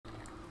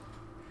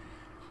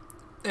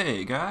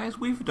Hey guys,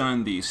 we've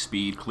done the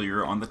speed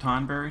clear on the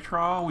Tonberry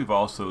trial. We've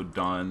also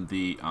done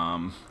the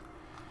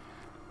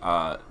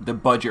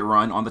budget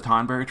run on the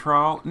Tonberry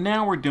trial.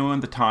 Now we're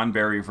doing the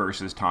Tonberry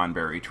versus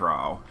Tonberry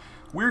trial.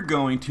 We're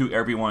going to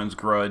everyone's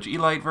grudge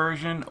Elite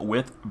version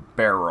with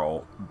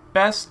Barrel.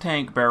 Best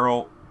tank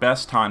Barrel,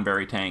 best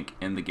Tonberry tank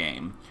in the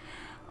game.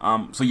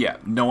 So yeah,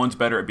 no one's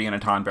better at being a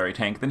Tonberry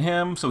tank than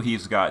him, so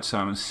he's got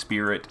some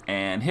spirit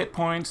and hit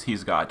points.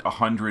 He's got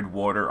 100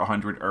 water,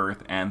 100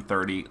 earth, and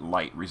 30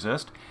 light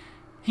resist.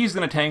 He's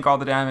going to tank all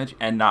the damage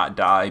and not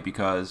die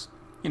because,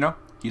 you know,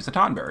 he's a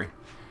Tonberry.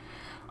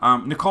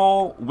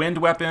 Nicole, wind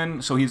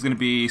weapon, so he's going to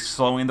be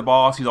slowing the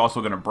boss. He's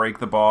also going to break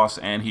the boss,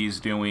 and he's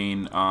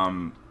doing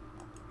some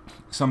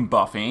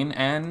buffing,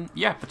 and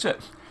yeah, that's it.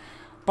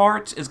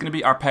 Bart is going to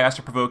be our pass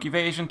to provoke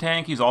evasion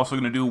tank. He's also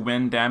going to do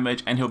wind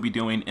damage, and he'll be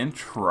doing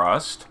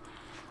Entrust.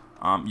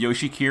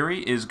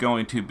 Yoshikiri is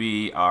going to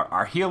be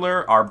our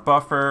healer, our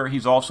buffer.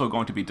 He's also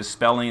going to be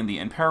dispelling the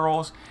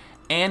imperils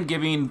and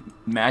giving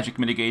magic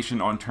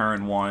mitigation on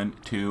turn 1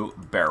 to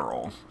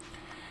Barrel.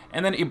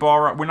 And then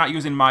Ibarra, we're not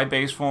using my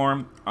base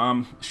form.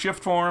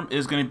 Shift form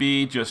is going to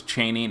be just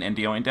chaining and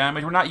dealing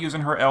damage. We're not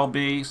using her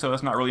LB, so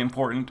that's not really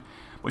important.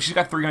 But she's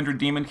got 300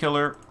 Demon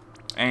Killer,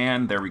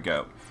 and there we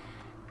go.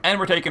 And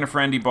we're taking a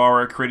friend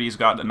Ibarra. Critty's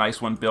got a nice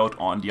one built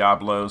on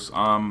Diablos.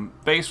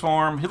 Base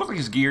form, he looks like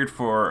he's geared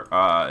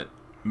for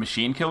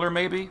Machine Killer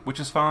maybe, which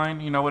is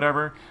fine, you know,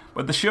 whatever.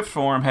 But the shift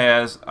form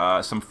has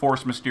some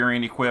Force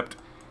Mysterion equipped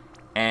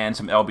and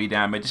some LB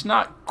damage. It's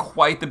not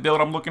quite the build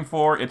I'm looking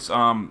for. It's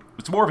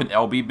more of an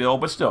LB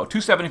build, but still,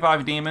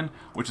 275 Demon,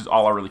 which is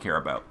all I really care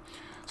about.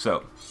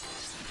 So,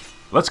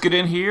 let's get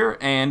in here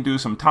and do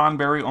some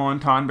Tonberry on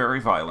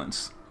Tonberry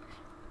violence.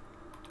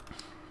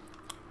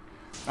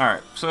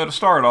 Alright, so to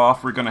start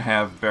off, we're going to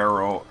have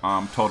Barrel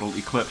Total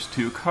Eclipse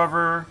 2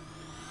 cover.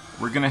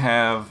 We're going to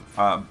have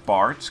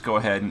Bart go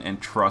ahead and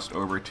trust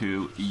over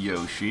to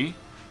Yoshi,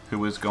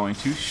 who is going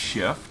to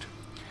shift.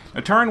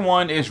 Now, turn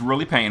 1 is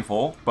really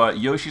painful, but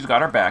Yoshi's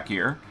got our back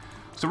here.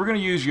 So we're going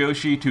to use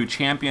Yoshi to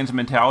Champion's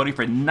Mentality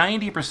for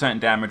 90%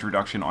 damage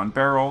reduction on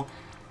Barrel,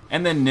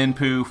 and then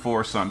Ninpu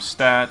for some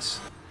stats.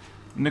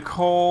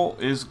 Nicole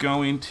is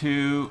going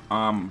to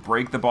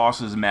break the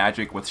boss's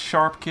magic with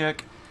Sharp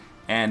Kick,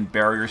 and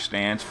Barrier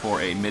Stance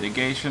for a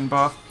mitigation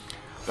buff.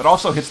 That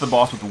also hits the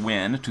boss with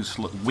wind to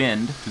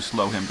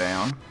slow him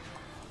down.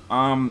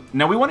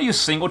 Now we want to use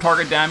single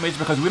target damage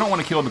because we don't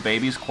want to kill the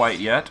babies quite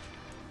yet.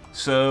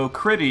 So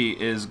Critty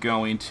is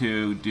going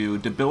to do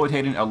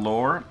Debilitating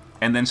Allure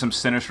and then some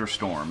Sinister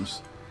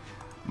Storms.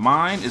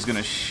 Mine is going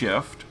to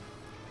shift,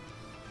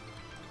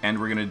 and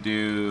we're going to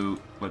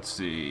do, let's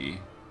see,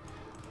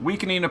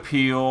 Weakening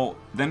Appeal.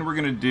 Then we're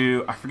going to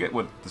do, I forget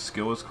what the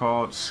skill is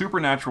called,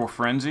 Supernatural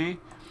Frenzy,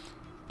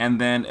 and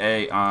then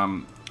a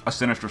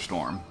Sinister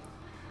Storm.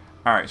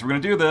 Alright, so we're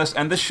going to do this,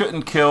 and this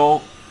shouldn't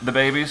kill the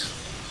babies.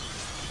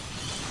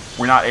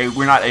 We're not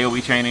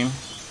AoE chaining.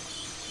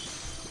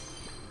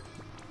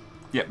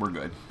 Yep, we're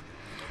good.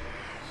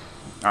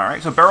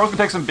 Alright, so Barrel's going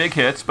to take some big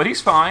hits, but he's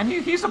fine.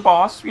 He's a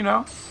boss, you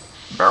know.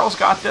 Barrel's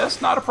got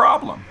this, not a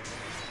problem.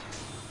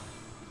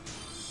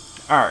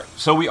 Alright,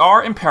 so we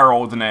are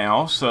imperiled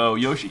now, so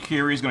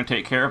Yoshikiri is going to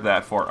take care of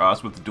that for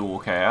us with the dual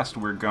cast.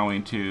 We're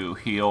going to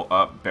heal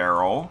up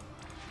Barrel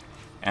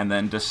and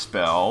then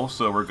dispel.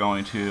 So we're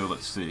going to,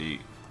 let's see,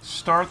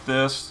 start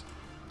this,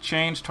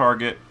 change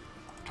target,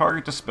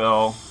 target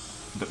dispel,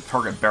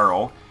 target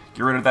Barrel,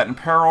 get rid of that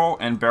imperil,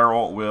 and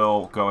Barrel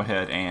will go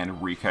ahead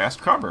and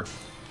recast cover.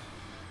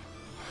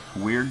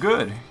 We're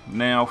good.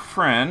 Now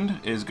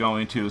friend is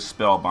going to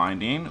spell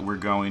binding. We're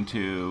going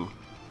to,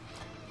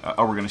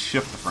 we're going to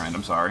shift the friend,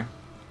 I'm sorry.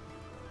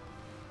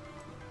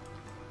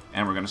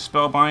 And we're going to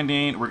spell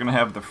binding. We're going to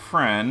have the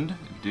friend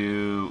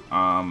do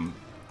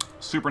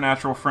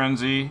Supernatural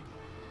Frenzy,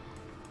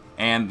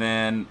 and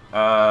then,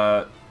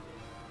 let's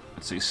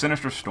see,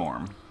 Sinister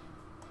Storm.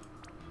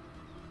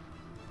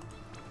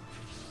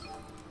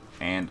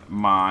 And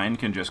mine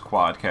can just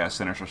quad cast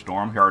Sinister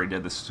Storm. He already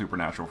did this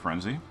Supernatural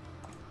Frenzy.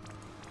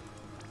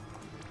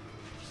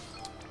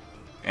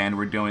 And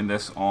we're doing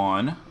this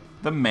on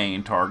the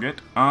main target.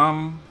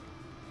 Yep,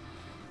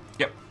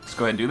 let's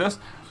go ahead and do this.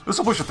 This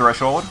will push the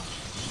threshold.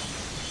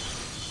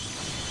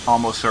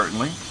 Almost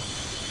certainly.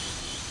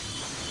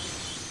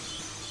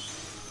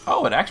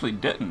 Oh, it actually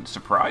didn't.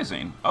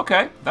 Surprising.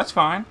 Okay, that's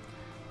fine.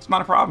 It's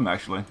not a problem,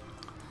 actually.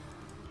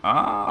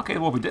 Okay,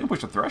 well, if we didn't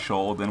push the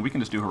threshold, then we can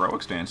just do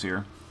Heroic Stance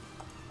here.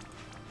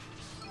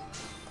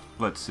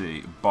 Let's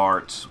see.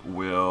 Bart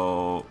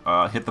will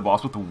hit the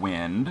boss with the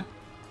wind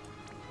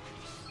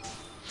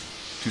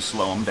to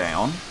slow him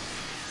down.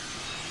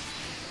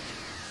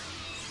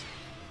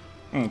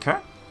 Okay.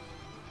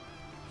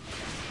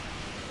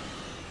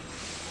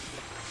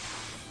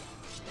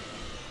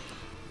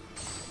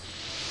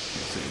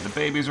 The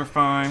babies are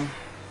fine.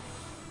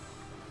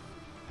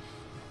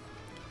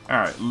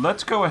 Alright,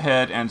 let's go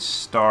ahead and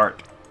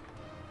start.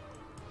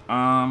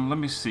 Let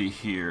me see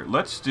here.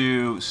 Let's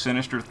do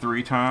Sinister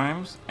 3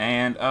 times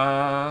and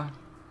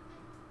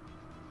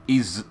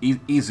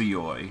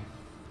Izioi.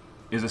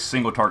 is a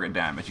single target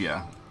damage,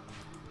 yeah.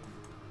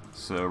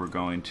 So we're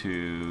going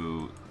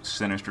to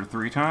Sinister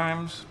 3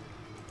 times.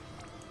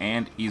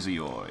 And Easy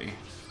Oi.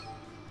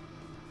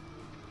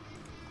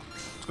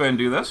 Let's go ahead and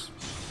do this.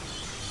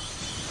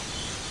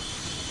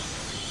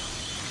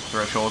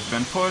 Threshold's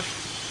been pushed.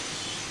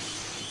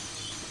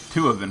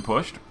 2 have been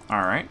pushed.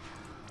 Alright.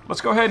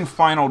 Let's go ahead and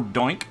final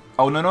doink.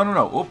 Oh, no, no, no,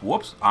 no. Oop,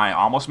 whoops. I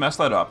almost messed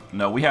that up.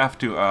 No, we have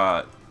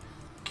to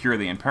cure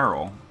the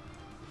Imperil.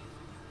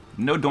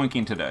 No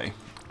doinking today.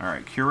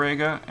 Alright,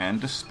 Curega and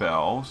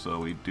Dispel.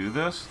 So we do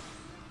this.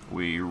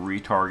 We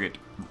retarget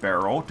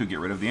Barrel to get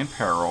rid of the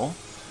Imperil.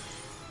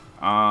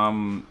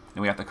 And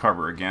we have to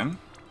cover again.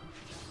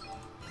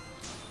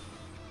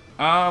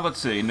 Let's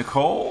see.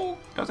 Nicole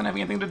doesn't have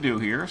anything to do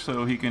here,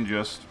 so he can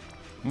just,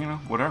 you know,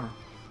 whatever.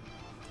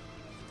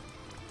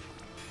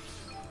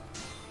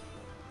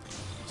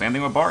 Same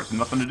thing with Bart.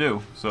 Nothing to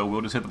do, so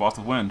we'll just hit the boss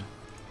with Wind.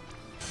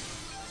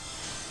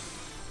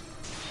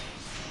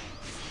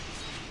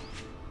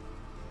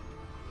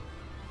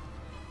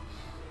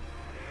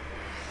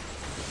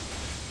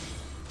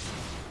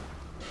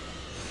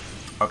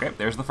 Okay,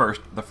 there's the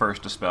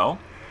first Dispel.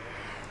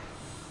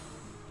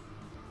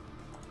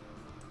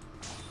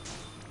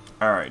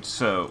 Alright,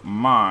 so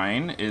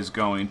mine is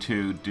going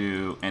to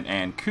do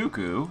an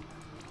Cuckoo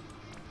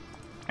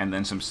and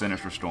then some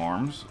Sinister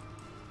Storms.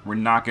 We're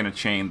not going to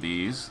chain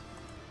these.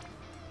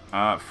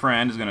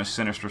 Friend is going to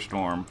Sinister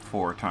Storm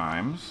 4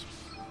 times.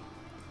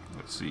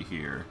 Let's see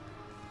here.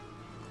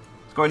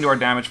 Let's go ahead and do our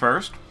damage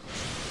first.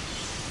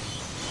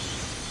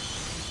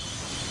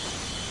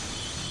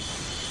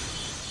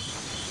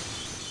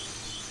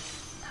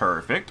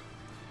 Perfect.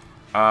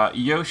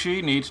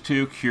 Yoshi needs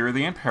to cure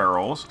the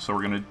Imperils, so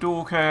we're going to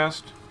dual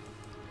cast.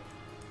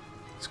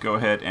 Let's go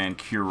ahead and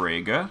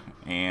Curega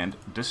and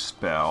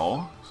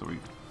Dispel. So we,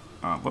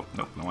 whoop,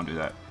 nope, don't want to do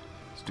that.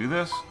 Let's do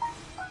this.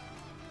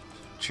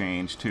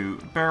 Change to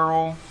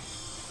Barrel.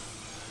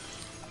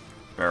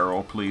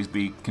 Barrel, please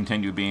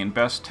continue being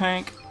best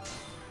tank.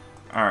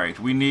 All right,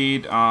 we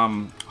need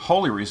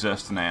Holy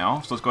Resist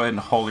now, so let's go ahead and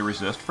Holy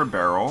Resist for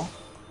Barrel.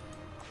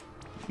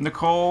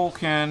 Nicole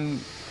can.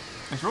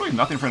 There's really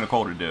nothing for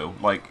Nicole to do.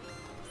 Like,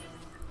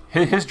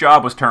 his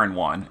job was turn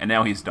 1, and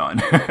now he's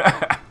done.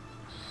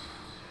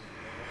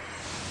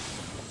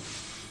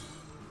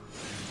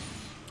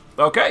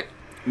 Okay,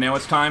 now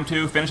it's time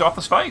to finish off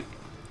this fight.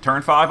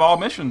 Turn 5 all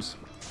missions.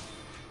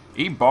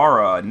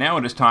 Ibarra, now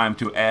it is time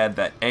to add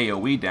that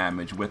AoE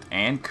damage with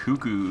An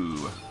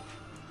Cuckoo.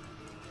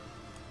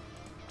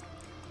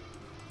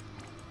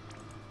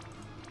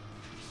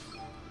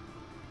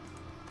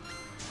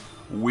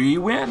 We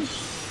win.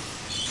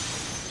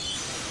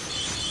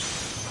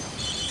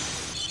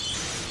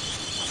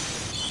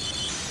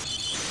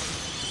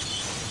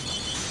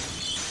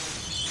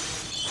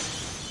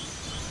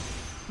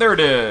 There it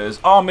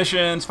is. All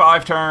missions,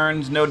 5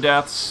 turns, no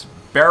deaths.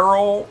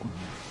 Barrel,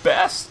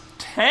 best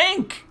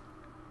tank.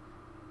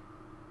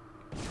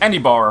 And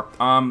Ibarra.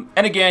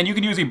 And again, you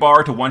can use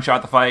Ibarra to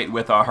one-shot the fight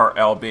with her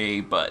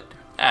LB, but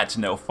that's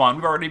no fun.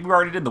 We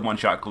already did the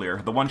one-shot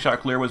clear. The one-shot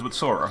clear was with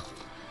Sora.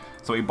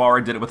 So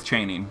Ibarra did it with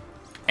chaining.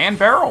 And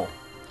Barrel.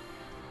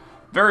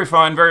 Very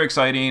fun, very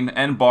exciting.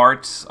 And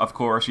Bart, of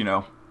course, you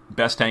know,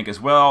 best tank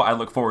as well. I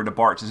look forward to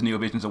Bart's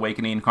Neovision's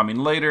Awakening coming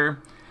later.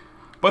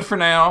 But for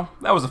now,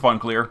 that was a fun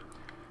clear.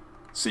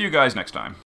 See you guys next time.